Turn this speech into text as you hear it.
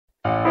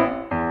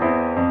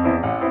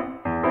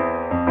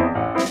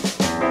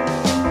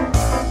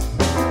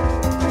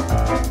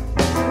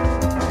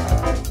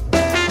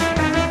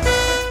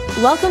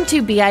Welcome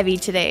to BIV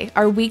Today,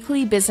 our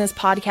weekly business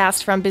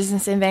podcast from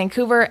Business in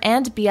Vancouver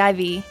and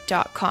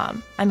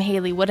BIV.com. I'm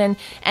Haley Wooden,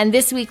 and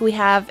this week we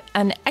have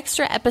an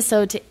extra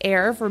episode to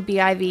air for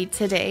BIV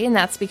Today, and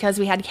that's because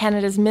we had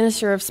Canada's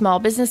Minister of Small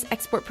Business,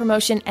 Export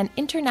Promotion and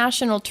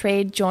International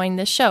Trade join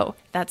the show.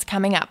 That's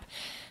coming up.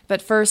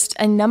 But first,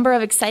 a number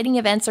of exciting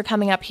events are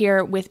coming up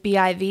here with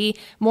BIV.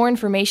 More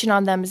information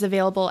on them is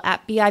available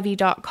at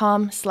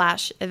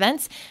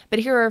biv.com/events. But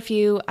here are a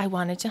few I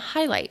wanted to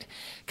highlight.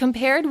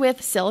 Compared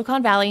with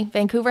Silicon Valley,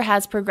 Vancouver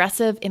has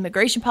progressive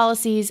immigration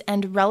policies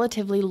and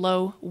relatively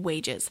low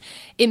wages.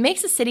 It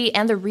makes the city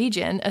and the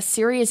region a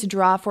serious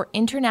draw for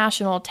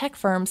international tech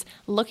firms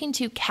looking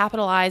to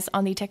capitalize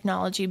on the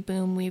technology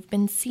boom we've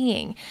been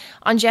seeing.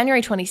 On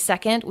January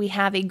 22nd, we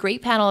have a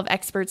great panel of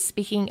experts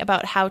speaking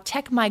about how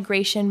tech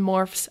migration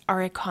morphs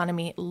our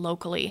economy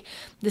locally.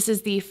 This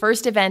is the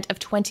first event of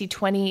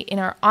 2020 in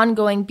our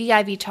ongoing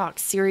BIV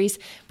Talks series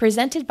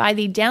presented by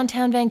the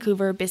Downtown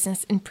Vancouver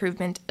Business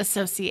Improvement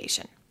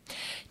Association.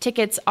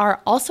 Tickets are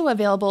also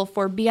available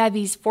for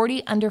BIV's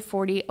 40 Under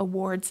 40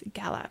 Awards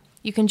Gala.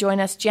 You can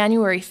join us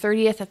January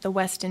 30th at the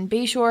Westin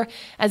Bayshore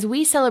as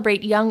we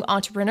celebrate young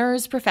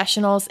entrepreneurs,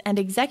 professionals, and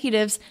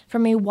executives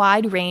from a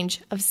wide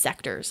range of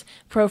sectors.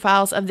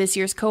 Profiles of this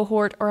year's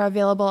cohort are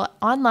available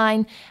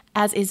online,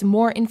 as is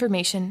more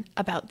information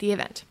about the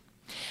event.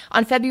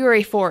 On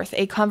February 4th,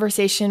 a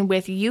conversation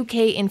with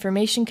UK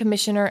Information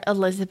Commissioner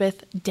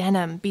Elizabeth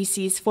Denham,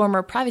 BC's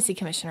former Privacy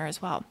Commissioner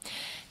as well.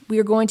 We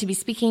are going to be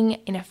speaking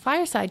in a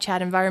fireside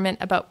chat environment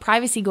about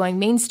privacy going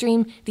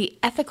mainstream, the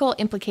ethical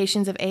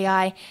implications of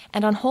AI,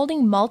 and on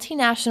holding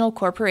multinational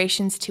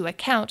corporations to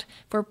account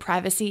for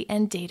privacy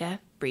and data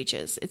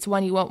breaches. It's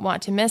one you won't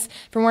want to miss.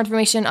 For more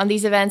information on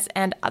these events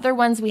and other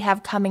ones we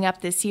have coming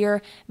up this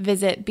year,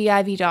 visit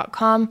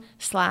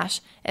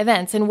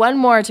biv.com/events. And one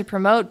more to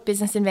promote,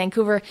 Business in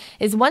Vancouver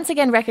is once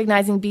again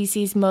recognizing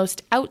BC's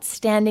most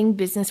outstanding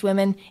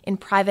businesswomen in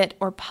private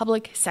or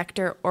public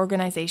sector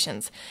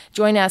organizations.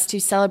 Join us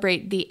to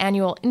celebrate the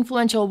annual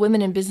Influential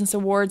Women in Business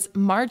Awards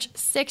March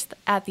 6th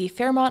at the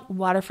Fairmont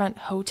Waterfront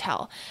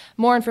Hotel.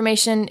 More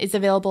information is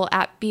available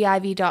at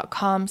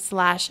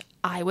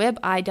biv.com/IWIB,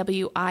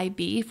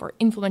 IWIB, for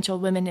Influential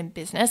Women in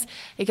Business.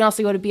 You can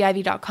also go to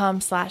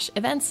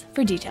biv.com/events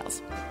for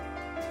details.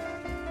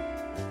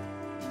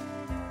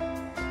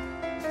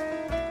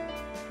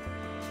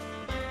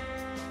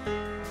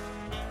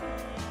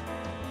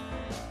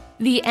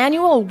 The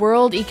annual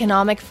World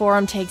Economic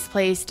Forum takes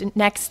place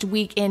next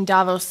week in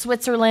Davos,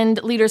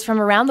 Switzerland. Leaders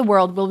from around the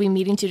world will be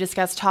meeting to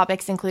discuss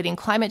topics including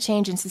climate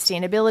change and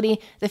sustainability,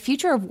 the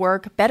future of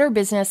work, better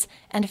business,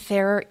 and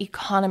fairer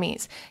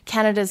economies.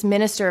 Canada's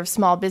Minister of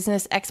Small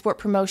Business, Export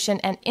Promotion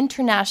and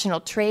International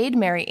Trade,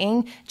 Mary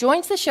Ng,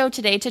 joins the show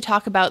today to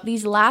talk about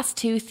these last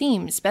two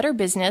themes, better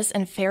business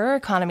and fairer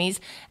economies,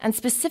 and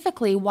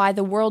specifically why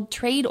the World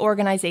Trade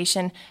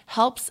Organization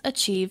helps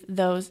achieve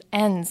those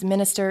ends.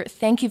 Minister,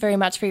 thank you very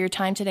much for your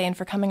time today and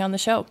for coming on the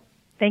show.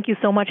 Thank you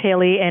so much,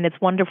 Haley, and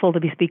it's wonderful to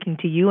be speaking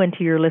to you and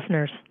to your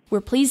listeners.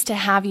 We're pleased to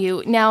have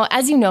you. Now,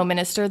 as you know,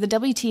 Minister, the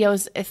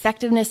WTO's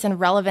effectiveness and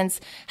relevance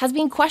has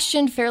been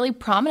questioned fairly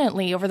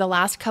prominently over the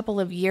last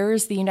couple of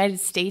years. The United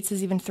States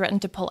has even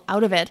threatened to pull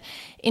out of it.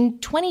 In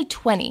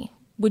 2020,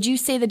 would you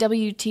say the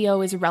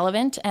WTO is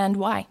relevant, and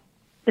why?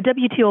 The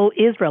WTO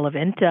is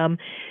relevant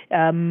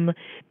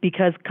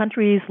because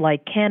countries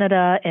like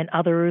Canada and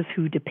others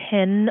who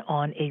depend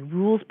on a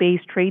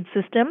rules-based trade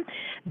system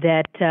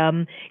that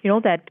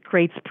that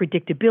creates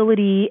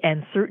predictability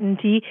and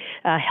certainty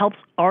helps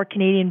our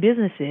Canadian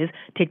businesses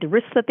take the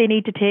risks that they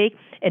need to take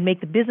and make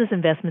the business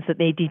investments that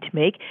they need to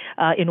make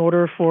in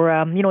order for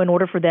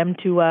them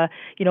to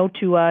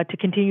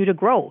continue to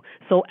grow.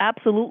 So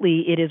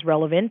absolutely, it is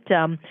relevant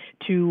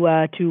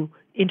to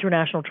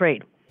international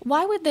trade.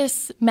 Why would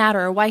this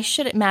matter? Why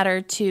should it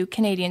matter to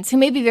Canadians who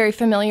may be very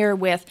familiar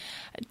with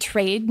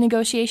trade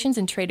negotiations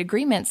and trade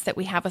agreements that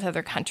we have with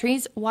other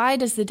countries? Why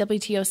does the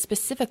WTO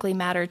specifically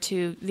matter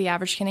to the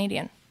average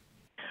Canadian?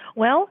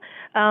 Well,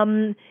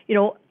 I'm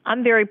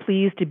very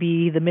pleased to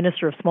be the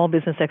Minister of Small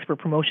Business, Export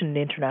Promotion and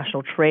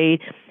International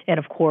Trade. And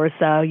of course,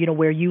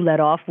 where you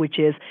led off, which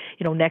is,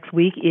 next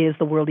week is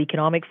the World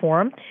Economic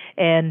Forum.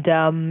 And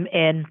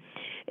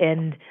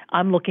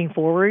I'm looking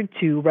forward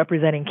to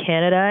representing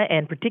Canada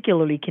and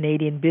particularly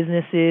Canadian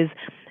businesses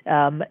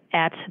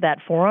at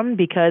that forum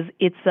because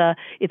it's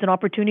an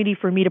opportunity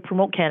for me to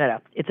promote Canada.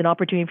 It's an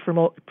opportunity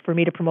for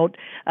me to promote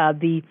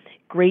the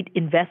great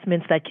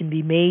investments that can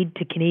be made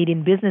to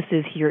Canadian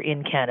businesses here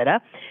in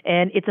Canada.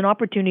 And it's an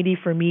opportunity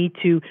for me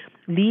to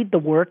lead the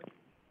work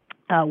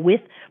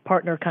with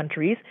partner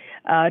countries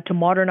to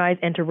modernize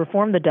and to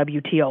reform the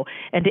WTO.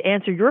 And to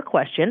answer your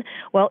question,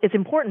 well, it's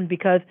important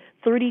because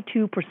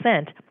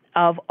 32%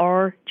 of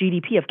our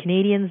GDP, of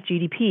Canadians'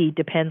 GDP,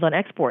 depends on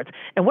exports.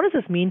 And what does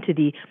this mean to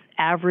the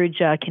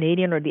average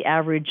Canadian or the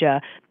average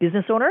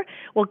business owner?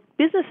 Well,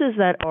 businesses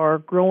that are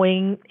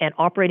growing and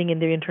operating in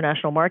the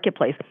international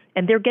marketplace,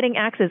 and they're getting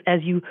access,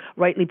 as you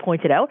rightly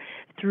pointed out,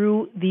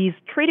 through these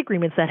trade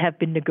agreements that have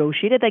been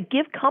negotiated that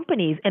give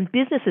companies and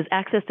businesses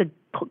access to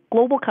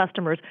global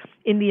customers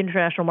in the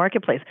international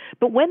marketplace.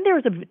 But when there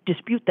is a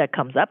dispute that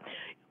comes up,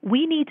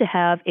 we need to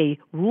have a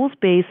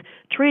rules-based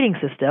trading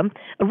system,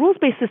 a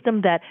rules-based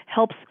system that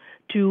helps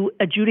to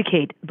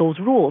adjudicate those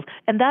rules.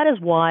 And that is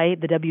why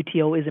the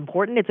WTO is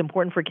important. It's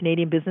important for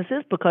Canadian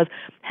businesses because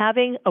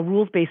having a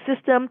rules-based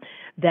system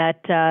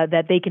that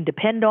they can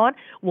depend on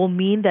will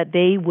mean that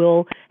they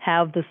will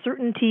have the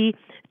certainty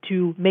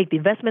to make the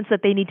investments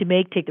that they need to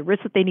make, take the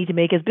risks that they need to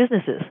make as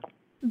businesses.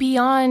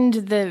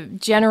 Beyond the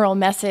general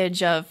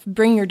message of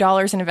bring your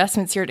dollars and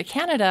investments here to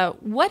Canada,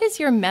 what is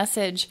your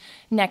message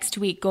next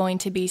week going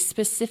to be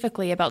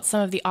specifically about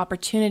some of the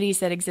opportunities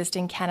that exist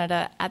in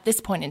Canada at this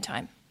point in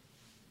time?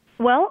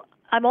 Well,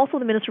 I'm also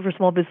the Minister for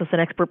Small Business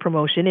and Export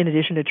Promotion in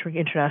addition to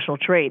international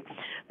trade.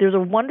 There's a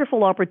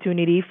wonderful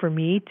opportunity for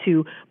me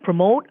to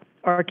promote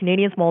our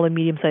Canadian small and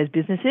medium-sized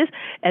businesses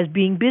as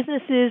being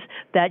businesses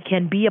that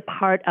can be a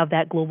part of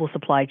that global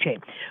supply chain.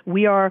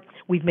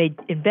 We've made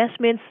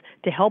investments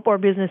to help our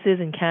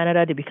businesses in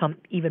Canada to become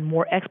even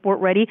more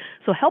export ready.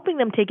 So helping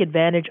them take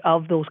advantage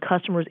of those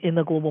customers in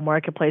the global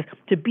marketplace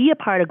to be a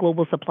part of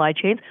global supply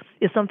chains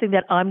is something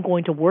that I'm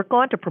going to work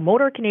on to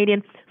promote our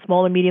Canadian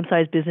small and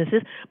medium-sized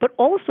businesses, but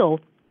also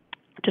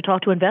to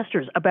talk to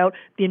investors about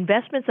the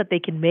investments that they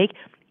can make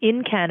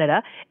in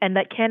Canada, and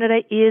that Canada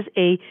is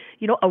a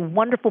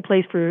wonderful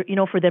place for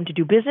them to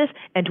do business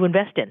and to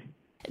invest in.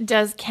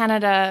 Does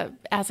Canada,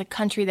 as a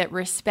country that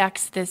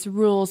respects this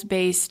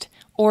rules-based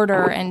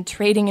order and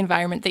trading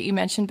environment that you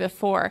mentioned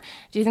before,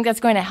 do you think that's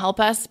going to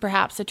help us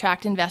perhaps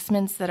attract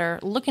investments that are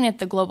looking at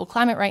the global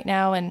climate right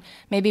now and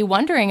maybe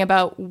wondering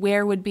about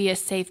where would be a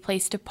safe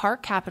place to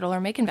park capital or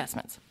make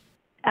investments?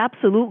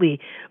 Absolutely.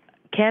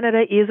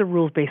 Canada is a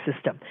rules-based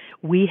system.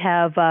 We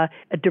have a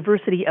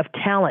diversity of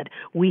talent.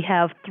 We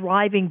have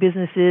thriving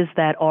businesses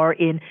that are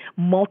in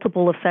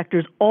multiple of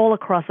sectors all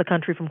across the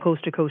country from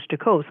coast to coast to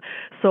coast.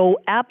 So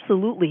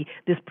absolutely,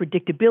 this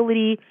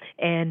predictability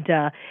and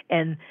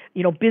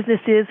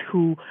businesses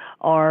who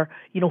are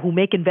who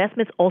make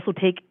investments also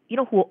take they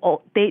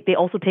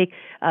also take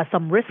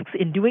some risks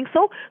in doing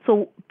so.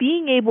 So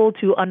being able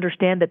to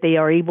understand that they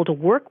are able to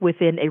work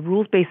within a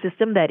rules-based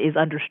system that is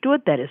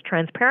understood, that is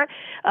transparent,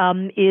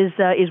 is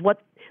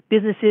what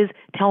businesses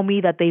tell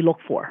me that they look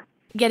for.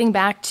 Getting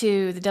back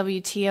to the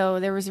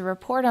WTO, there was a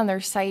report on their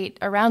site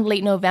around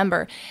late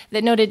November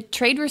that noted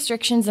trade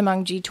restrictions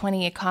among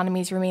G20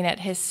 economies remain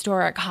at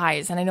historic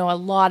highs. And I know a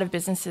lot of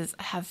businesses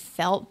have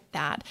felt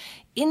that.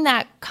 In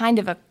that kind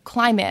of a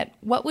climate,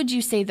 what would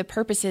you say the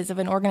purpose is of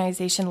an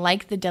organization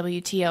like the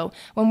WTO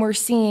when we're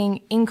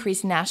seeing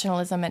increased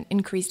nationalism and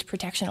increased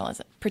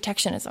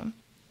protectionism?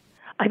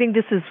 I think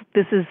this is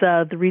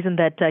the reason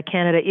that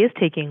Canada is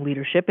taking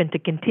leadership and to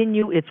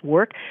continue its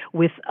work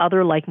with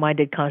other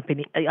like-minded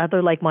countries,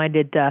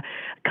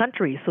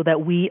 so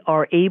that we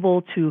are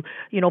able to,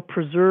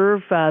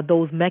 preserve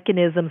those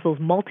mechanisms, those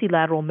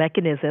multilateral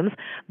mechanisms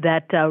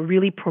that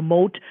really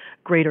promote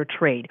greater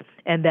trade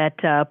and that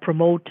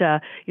promote,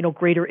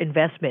 greater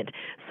investment.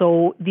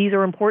 So these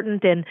are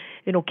important, and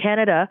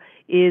Canada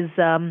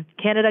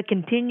Canada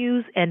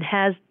continues and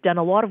has done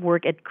a lot of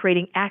work at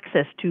creating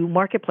access to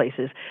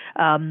marketplaces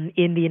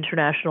in the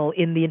international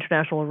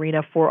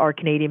arena for our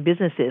Canadian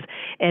businesses,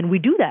 and we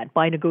do that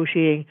by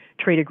negotiating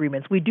trade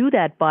agreements. We do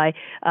that by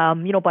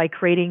by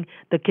creating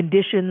the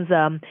conditions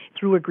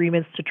through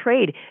agreements to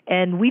trade,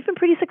 and we've been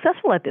pretty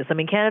successful at this. I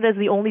mean, Canada is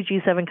the only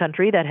G7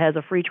 country that has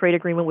a free trade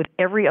agreement with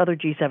every other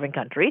G7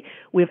 country.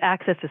 We have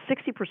access to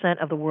 60%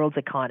 of the world's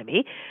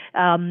economy.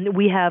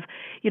 We have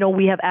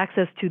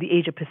access to the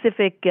Asia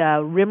Pacific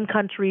rim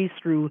countries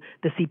through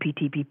the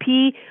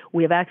CPTPP.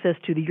 We have access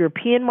to the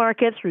European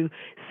market through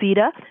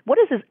CETA. What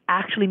does this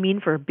actually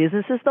mean for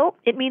businesses, though?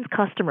 It means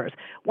customers.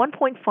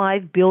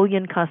 1.5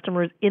 billion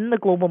customers in the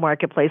global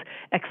marketplace,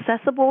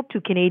 accessible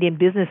to Canadian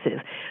businesses.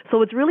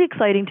 So it's really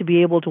exciting to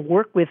be able to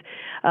work with,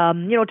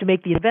 to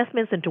make the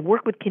investments and to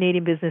work with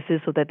Canadian businesses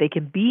so that they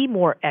can be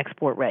more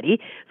export ready,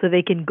 so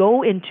they can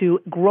grow into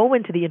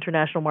the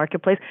international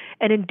marketplace.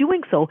 And in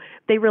doing so,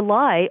 they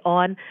rely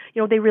on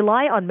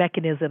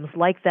mechanisms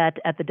like that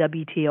at the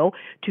WTO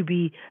to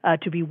be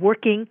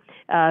working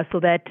so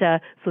that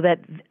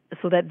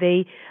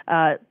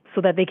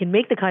they can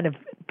make the kind of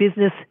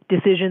business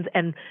decisions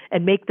and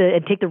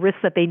take the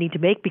risks that they need to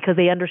make, because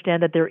they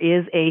understand that there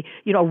is a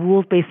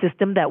rules-based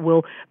system that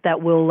will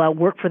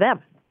work for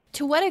them.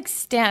 To what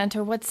extent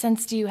or what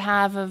sense do you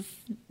have of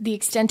the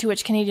extent to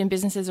which Canadian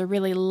businesses are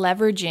really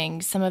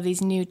leveraging some of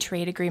these new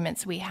trade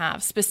agreements we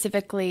have,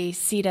 specifically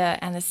CETA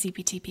and the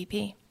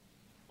CPTPP?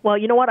 Well,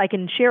 you know what? I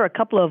can share a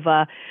couple of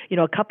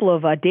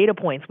data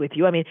points with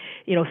you. I mean,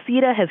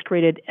 CETA has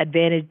created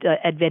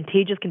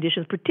advantageous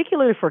conditions,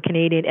 particularly for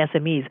Canadian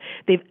SMEs.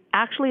 They've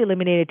actually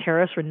eliminated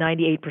tariffs for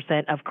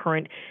 98% of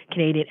current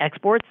Canadian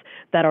exports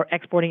that are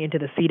exporting into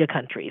the CETA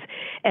countries.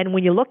 And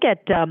when you look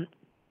at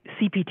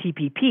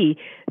CPTPP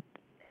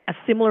a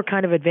similar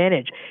kind of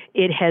advantage.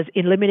 It has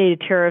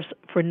eliminated tariffs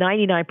for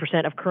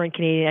 99% of current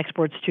Canadian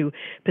exports to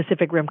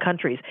Pacific Rim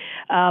countries.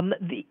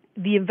 The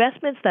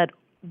investments that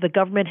the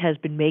government has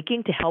been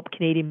making to help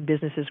Canadian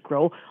businesses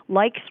grow,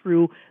 like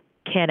through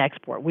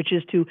CanExport, which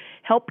is to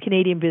help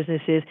Canadian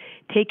businesses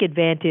take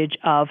advantage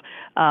of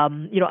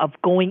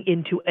going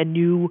into a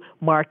new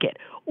market,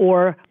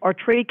 or our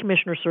Trade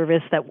Commissioner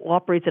Service that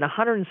operates in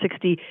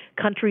 160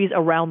 countries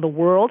around the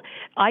world.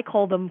 I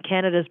call them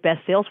Canada's best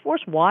sales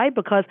force. Why?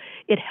 Because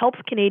it helps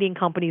Canadian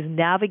companies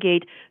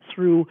navigate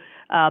through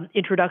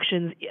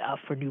introductions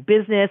for new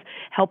business,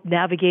 help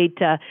navigate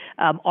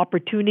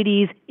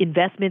opportunities,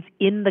 investments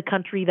in the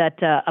country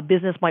that a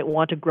business might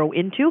want to grow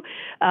into,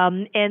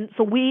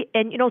 so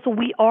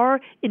we are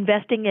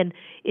investing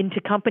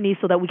into companies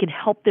so that we can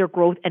help their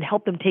growth and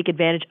help them take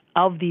advantage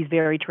of these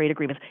very trade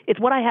agreements. It's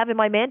what I have in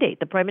my mandate.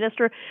 The Prime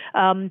Minister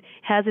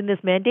has in this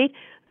mandate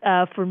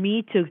for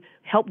me to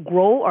help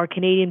grow our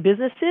Canadian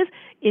businesses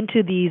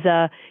into these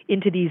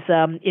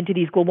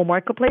global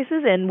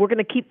marketplaces, and we're going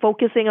to keep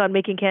focusing on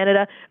making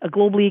Canada a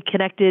globally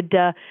connected,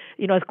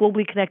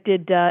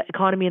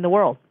 economy in the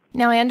world.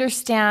 Now, I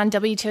understand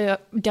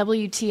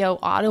WTO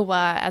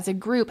Ottawa as a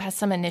group has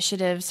some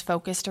initiatives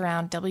focused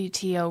around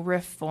WTO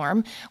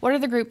reform. What are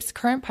the group's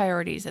current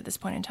priorities at this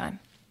point in time?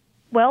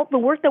 Well, the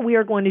work that we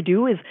are going to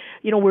do is,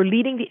 we're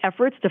leading the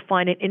efforts to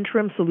find an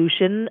interim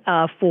solution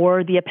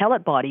for the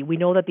appellate body. We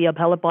know that the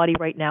appellate body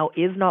right now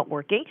is not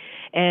working,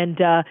 and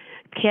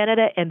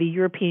Canada and the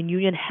European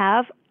Union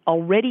have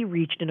already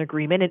reached an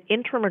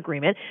interim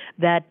agreement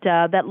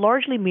that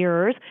largely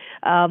mirrors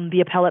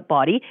the appellate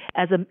body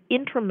as an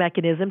interim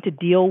mechanism to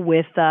deal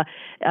with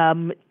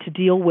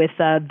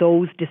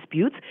those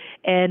disputes.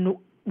 And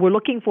we're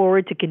looking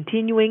forward to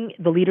continuing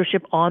the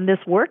leadership on this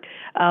work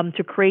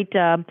to create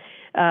an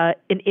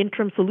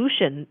interim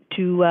solution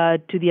to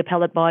the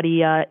appellate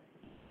body.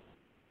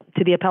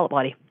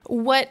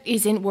 What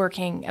isn't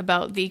working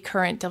about the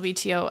current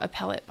WTO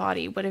appellate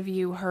body? What have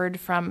you heard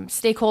from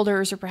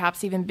stakeholders or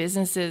perhaps even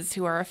businesses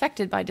who are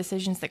affected by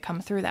decisions that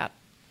come through that?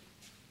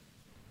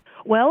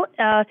 Well,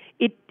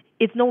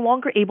 it's no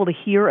longer able to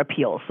hear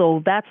appeals,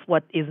 so that's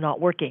what is not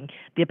working.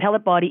 The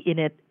appellate body in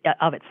it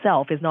of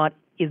itself is no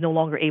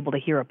longer able to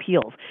hear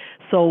appeals.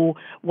 So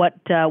what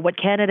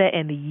Canada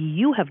and the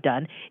EU have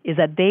done is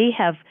that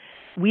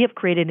we have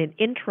created an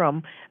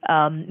interim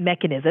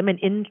mechanism, an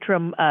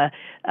interim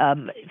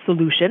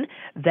solution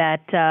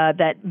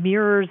that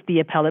mirrors the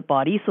appellate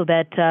body, so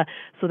that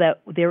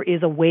there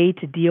is a way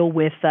to deal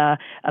with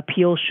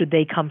appeals should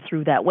they come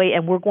through that way.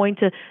 And we're going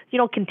to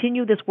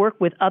continue this work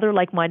with other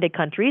like-minded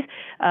countries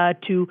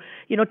to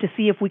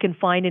see if we can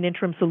find an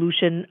interim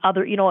solution,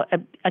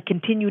 a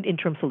continued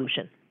interim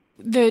solution.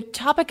 The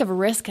topic of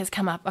risk has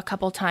come up a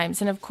couple times,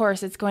 and of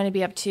course it's going to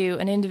be up to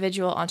an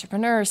individual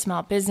entrepreneur,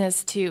 small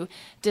business, to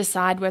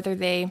decide whether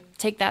they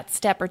take that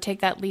step or take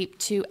that leap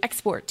to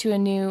export to a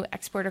new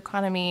export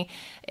economy,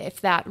 if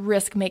that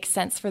risk makes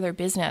sense for their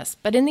business.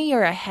 But in the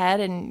year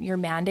ahead, and your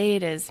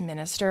mandate as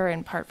Minister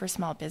in part for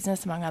small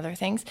business, among other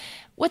things,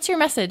 what's your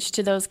message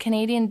to those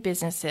Canadian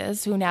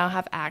businesses who now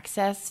have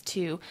access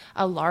to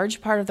a large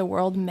part of the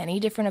world, many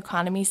different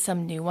economies,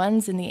 some new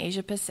ones in the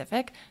Asia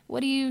Pacific? What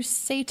do you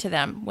say to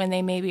them when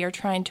they maybe are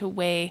trying to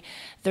weigh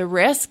the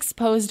risks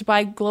posed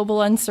by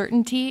global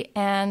uncertainty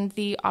and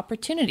the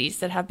opportunities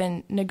that have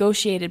been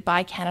negotiated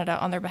by Canada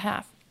on their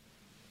behalf?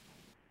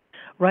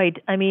 Right.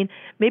 I mean,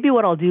 maybe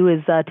what I'll do is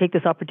take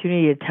this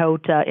opportunity to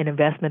tout an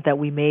investment that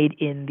we made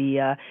in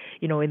the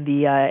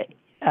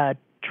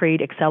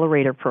Trade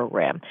Accelerator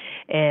Program.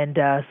 And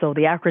so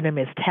the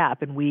acronym is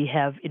TAP, and we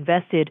have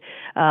invested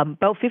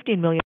about $15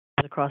 million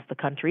across the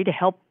country to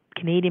help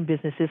Canadian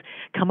businesses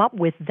come up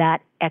with that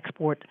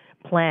export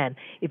plan.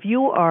 If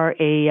you are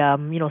a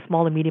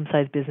small and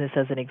medium-sized business,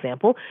 as an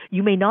example,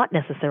 you may not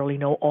necessarily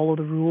know all of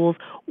the rules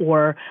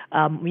or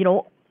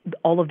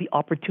all of the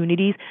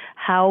opportunities,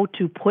 how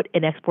to put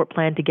an export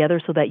plan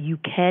together so that you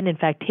can, in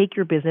fact, take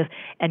your business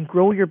and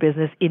grow your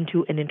business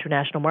into an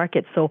international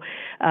market. So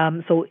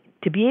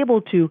to be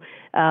able to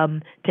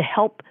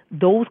help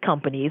those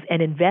companies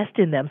and invest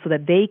in them so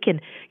that they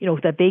can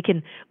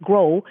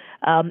grow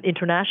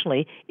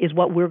internationally is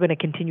what we're going to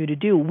continue to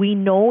do. We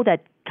know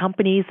that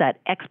companies that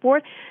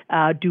export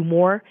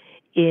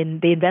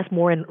they invest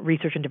more in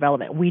research and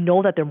development. We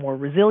know that they're more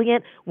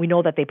resilient. We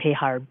know that they pay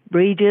higher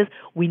wages.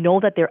 We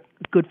know that they're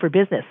good for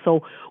business.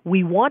 So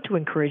we want to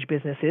encourage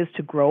businesses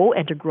to grow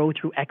and to grow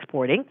through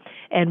exporting.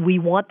 And I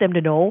want them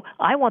to know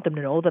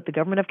that the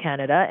Government of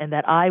Canada and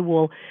that I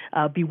will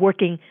be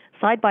working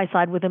side by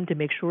side with them to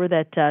make sure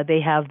that they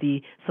have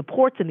the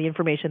supports and the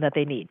information that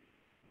they need.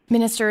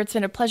 Minister, it's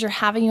been a pleasure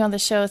having you on the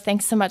show.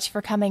 Thanks so much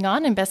for coming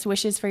on, and best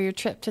wishes for your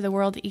trip to the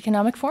World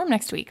Economic Forum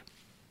next week.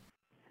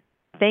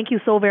 Thank you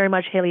so very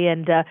much, Haley,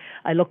 and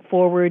I look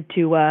forward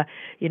to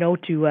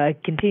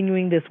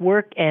continuing this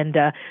work and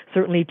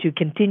certainly to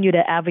continue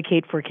to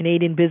advocate for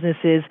Canadian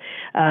businesses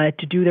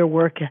to do their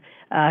work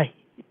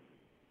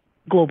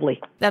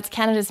globally. That's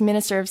Canada's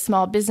Minister of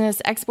Small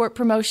Business, Export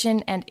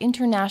Promotion and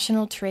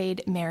International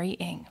Trade, Mary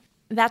Ng.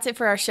 That's it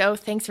for our show.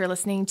 Thanks for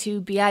listening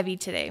to BIV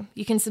Today.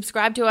 You can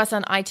subscribe to us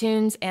on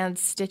iTunes and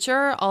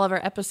Stitcher. All of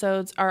our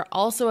episodes are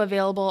also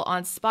available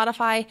on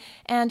Spotify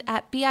and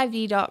at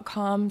biv.com/audio.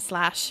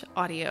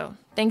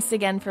 Thanks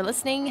again for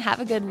listening. Have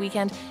a good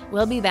weekend.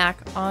 We'll be back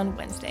on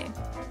Wednesday.